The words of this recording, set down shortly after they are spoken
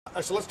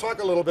So let's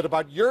talk a little bit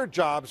about your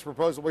jobs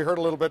proposal. We heard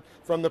a little bit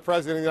from the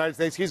President of the United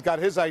States. He's got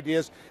his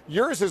ideas.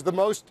 Yours is the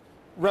most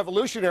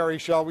revolutionary,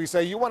 shall we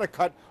say. You want to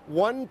cut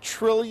 $1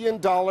 trillion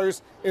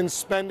in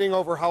spending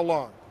over how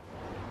long?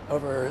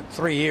 Over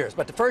 3 years.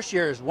 But the first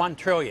year is $1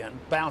 trillion,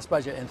 balanced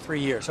budget in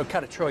 3 years. So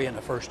cut $1 trillion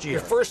the first year.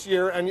 The first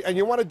year, and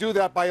you want to do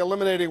that by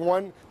eliminating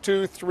 1,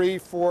 2, 3,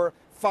 4,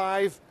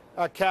 5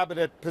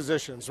 cabinet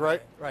positions,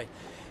 right? Right.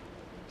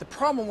 The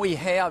problem we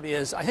have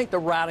is I think the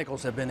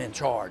radicals have been in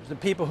charge. The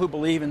people who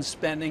believe in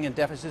spending and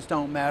deficits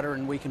don't matter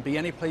and we can be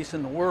any place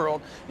in the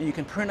world and you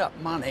can print up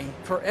money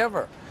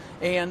forever.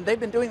 And they've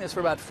been doing this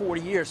for about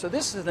 40 years. So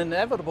this is an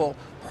inevitable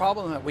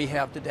problem that we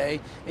have today.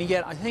 And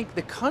yet I think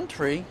the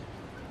country,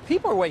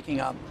 people are waking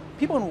up.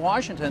 People in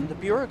Washington, the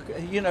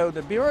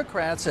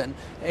bureaucrats and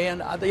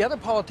the other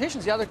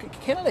politicians, the other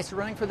candidates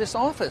running for this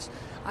office,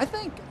 I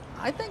think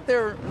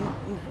they're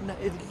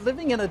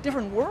living in a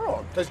different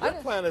world. Because your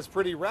plan is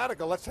pretty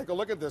radical. Let's take a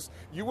look at this.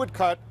 You would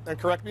cut, and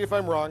correct me if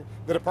I'm wrong,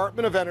 the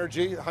Department of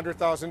Energy,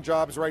 100,000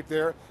 jobs right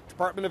there.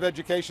 Department of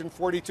Education,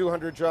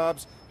 4,200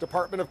 jobs.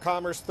 Department of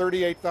Commerce,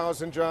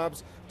 38,000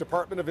 jobs.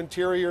 Department of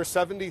Interior,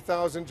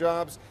 70,000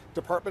 jobs.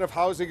 Department of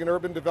Housing and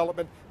Urban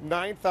Development,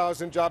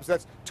 9,000 jobs.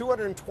 That's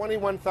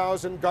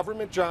 221,000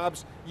 government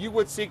jobs you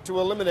would seek to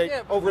eliminate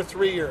over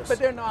 3 years. But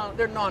they're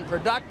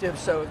non-productive,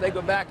 so if they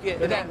go back in.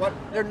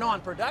 They're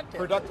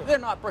non-productive. They're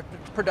not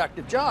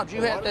productive jobs. A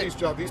lot of these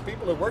jobs, these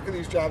people who work in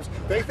these jobs,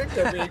 they think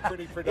they're being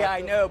pretty productive. Yeah,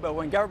 I know, but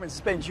when government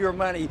spends your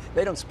money,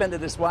 they don't spend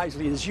it as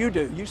wisely as you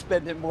do. You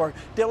spend it more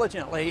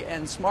diligently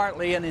and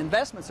smartly, and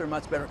investments are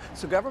much better.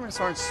 So governments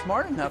aren't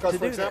smart enough to do that. Because,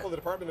 for example, the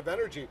Department of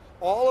Energy,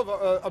 all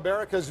of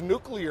America's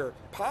nuclear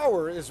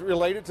power is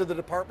related to the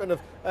Department of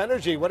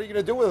Energy. What are you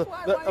going to do with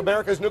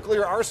America's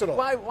nuclear arsenal?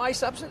 Why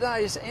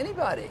subsidize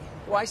anybody?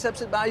 Why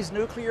subsidize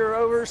nuclear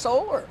over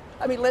solar?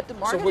 I mean, let the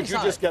market So would you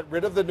decide. just get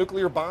rid of the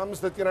nuclear bombs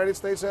that the United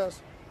States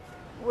has?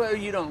 Well,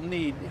 you don't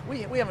need.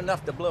 We have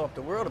enough to blow up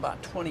the world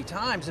about 20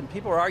 times, and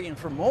people are arguing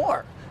for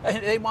more.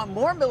 And they want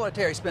more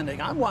military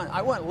spending. I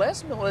want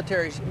less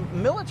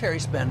military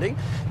spending,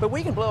 but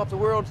we can blow up the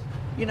world,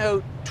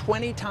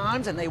 20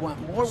 times, and they want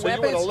more weapons. So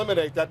you would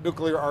eliminate that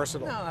nuclear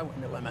arsenal? No, I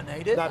wouldn't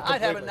eliminate it.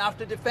 I'd have enough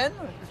to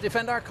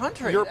defend our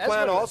country. Your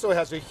plan also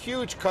has a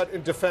huge cut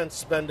in defense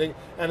spending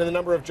and in the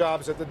number of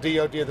jobs at the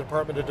DOD, the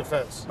Department of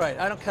Defense. Right.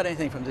 I don't cut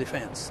anything from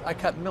defense. I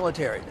cut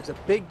military. There's a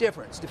big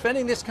difference.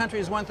 Defending this country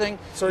is one thing.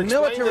 So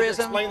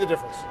explain the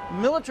difference.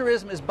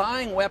 Militarism is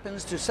buying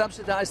weapons to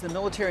subsidize the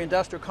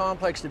military-industrial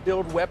complex to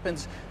build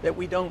weapons that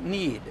we don't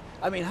need.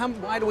 I mean,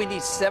 why do we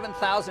need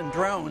 7,000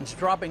 drones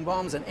dropping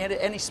bombs on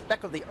any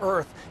speck of the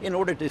earth in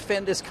order to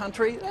defend this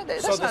country?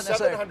 That's so the not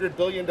 $700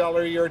 billion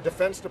a year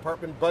Defense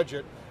Department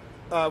budget,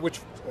 which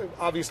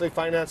obviously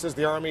finances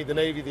the Army, the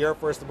Navy, the Air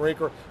Force, the Marine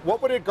Corps,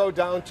 what would it go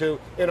down to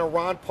in a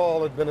Ron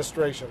Paul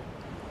administration?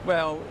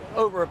 Well,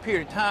 over a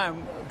period of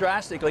time,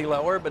 drastically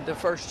lower, but the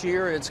first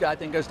year, I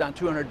think, goes down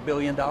 $200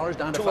 billion,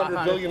 down to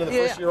 $200 billion in the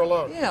first year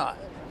alone. Yeah.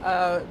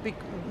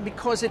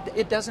 Because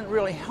it doesn't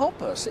really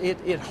help us.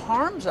 It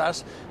harms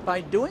us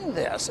by doing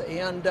this.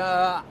 And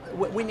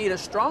we need a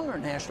stronger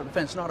national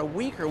defense, not a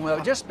weaker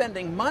one. Just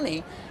spending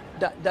money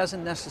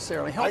doesn't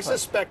necessarily help us. I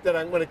suspect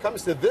that when it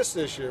comes to this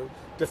issue,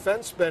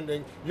 defense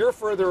spending, you're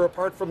further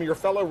apart from your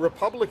fellow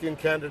Republican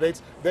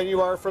candidates than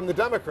you are from the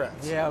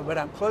Democrats. Yeah, but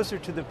I'm closer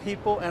to the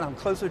people and I'm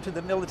closer to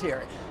the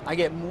military. I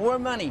get more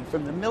money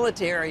from the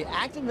military,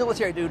 active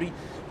military duty,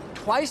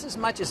 twice as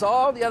much as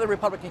all the other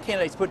Republican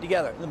candidates put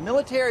together. The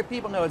military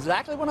people know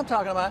exactly what I'm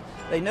talking about.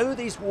 They know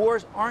these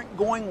wars aren't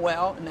going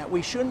well and that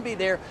we shouldn't be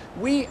there.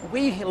 We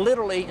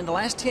literally, in the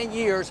last 10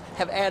 years,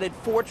 have added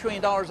 $4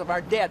 trillion of our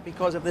debt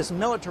because of this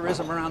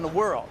militarism around the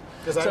world.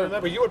 Because I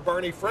remember you and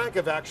Barney Frank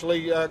have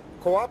actually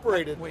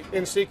cooperated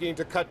in seeking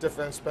to cut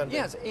defense spending.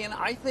 Yes, and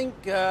I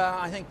think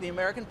the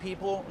American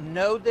people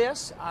know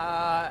this.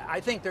 I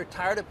think they're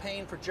tired of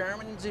paying for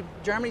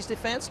Germany's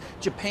defense,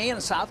 Japan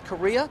and South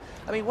Korea.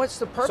 I mean, what's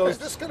the purpose? So is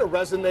this going to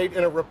resonate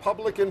in a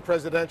Republican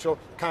presidential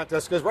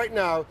contest? Because right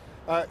now,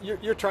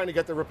 you're trying to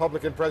get the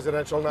Republican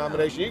presidential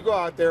nomination. You go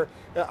out there,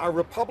 are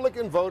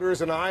Republican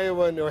voters in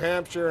Iowa, New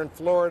Hampshire, and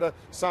Florida,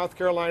 South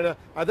Carolina,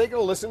 are they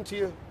going to listen to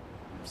you?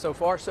 So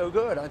far, so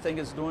good. I think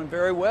it's doing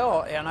very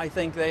well. And I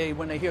think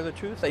when they hear the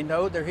truth, they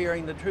know they're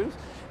hearing the truth.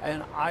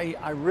 And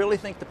I really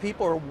think the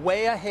people are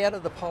way ahead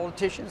of the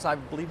politicians.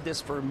 I've believed this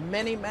for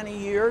many, many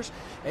years.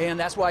 And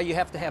that's why you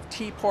have to have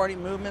Tea Party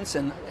movements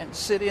and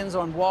sit-ins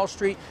on Wall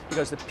Street,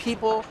 because the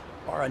people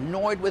are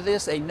annoyed with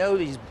this. They know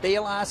these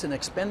bailouts and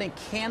expending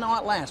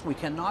cannot last. We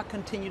cannot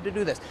continue to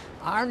do this.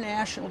 Our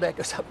national debt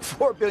goes up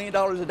 $4 billion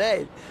a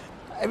day.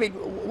 I mean,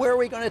 where are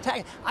we going to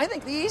attack? I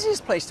think the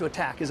easiest place to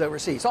attack is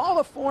overseas. All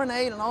the foreign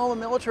aid and all the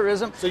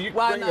militarism. So you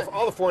bring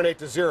all the foreign aid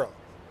to zero?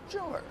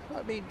 Sure.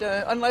 I mean,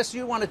 unless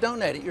you want to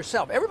donate it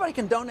yourself. Everybody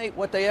can donate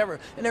what they ever,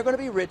 and they're going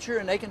to be richer,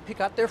 and they can pick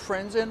up their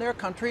friends in their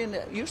country, and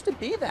it used to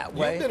be that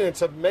way. You've been in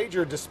some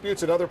major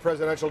disputes in other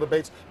presidential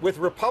debates with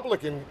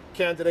Republican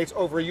candidates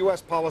over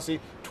U.S. policy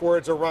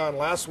towards Iran.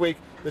 Last week,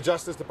 the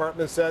Justice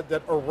Department said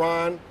that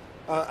Iran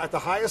at the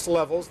highest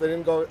levels. They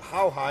didn't go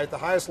how high. At the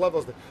highest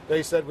levels,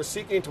 they said was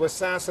seeking to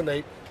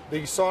assassinate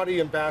the Saudi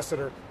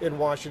ambassador in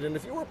Washington.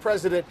 If you were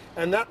president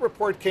and that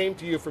report came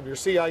to you from your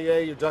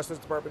CIA, your Justice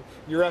Department,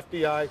 your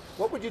FBI,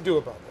 what would you do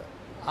about that?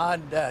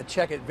 I'd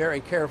check it very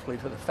carefully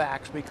for the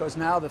facts, because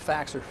now the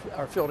facts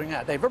are filtering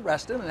out. They've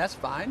arrested him, and that's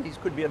fine. He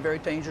could be a very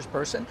dangerous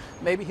person.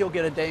 Maybe he'll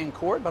get a day in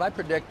court, but I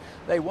predict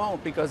they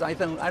won't, because I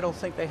don't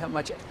think they have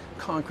much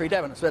concrete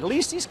evidence. But at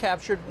least he's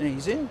captured, and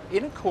he's in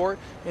a court,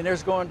 and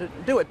there's going to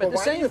do it. But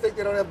why do you think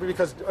they don't have?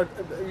 Because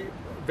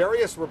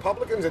various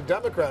Republicans and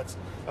Democrats,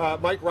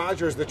 Mike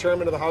Rogers, the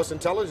chairman of the House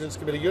Intelligence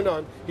Committee, you know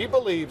him, he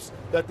believes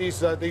that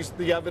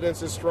the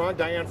evidence is strong.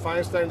 Dianne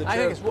Feinstein, the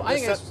chair.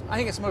 I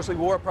think it's mostly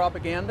war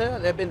propaganda.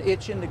 They've been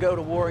itching to go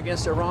to war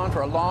against Iran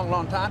for a long,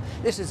 long time.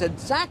 This is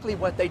exactly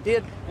what they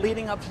did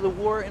leading up to the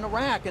war in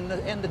Iraq, and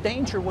the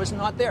danger was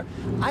not there.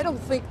 I don't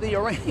think the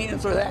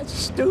Iranians are that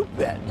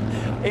stupid,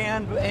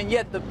 and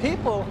yet the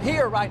people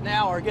here right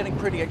now are getting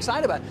pretty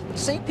excited about it. The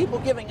same people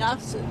giving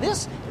us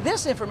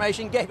this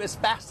information gave us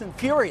Fast and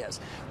Furious.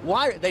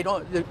 Why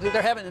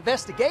they're having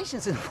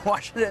investigations in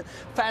Washington.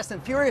 Fast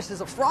and Furious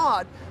is a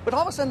fraud, but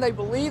all of a sudden they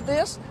believe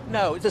this?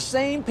 No, the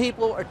same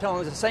people are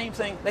telling us the same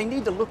thing. They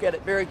need to look at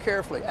it very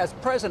carefully. As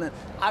president,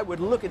 I would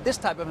look at this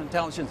type of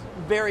intelligence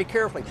very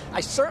carefully.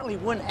 I certainly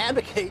wouldn't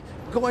advocate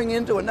going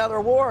into another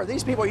war.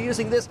 These people are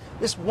using this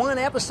one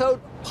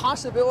episode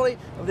possibility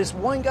of this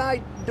one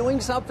guy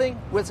doing something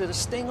with a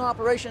sting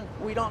operation.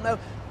 We don't know.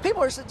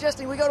 People are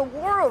suggesting we go to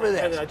war over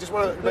this. I just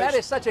want to that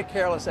is such a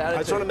careless attitude.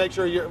 I just want to make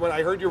sure when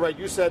I heard you right,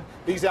 you said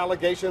these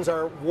allegations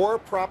are war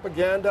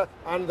propaganda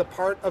on the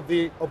part of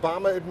the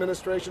Obama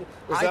administration.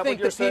 Is that what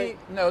you're saying?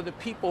 No, the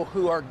people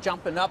who are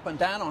jumping up and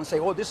down and say,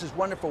 "Oh, this is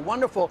wonderful,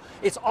 wonderful."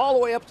 It's all the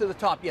way up to the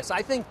top. Yes,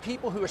 I think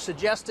people who are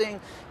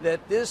suggesting that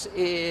this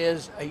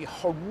is a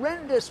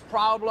horrendous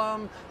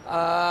problem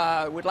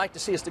would like to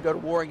see us to go to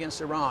war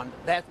against Iran.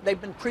 That they've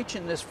been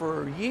preaching this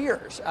for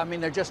years. I mean,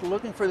 they're just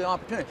looking for the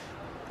opportunity.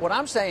 What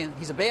I'm saying,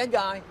 he's a bad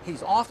guy.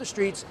 He's off the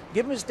streets.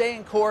 Give him his day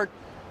in court.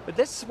 But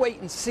let's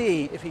wait and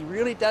see if he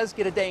really does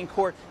get a day in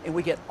court and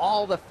we get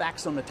all the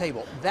facts on the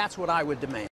table. That's what I would demand.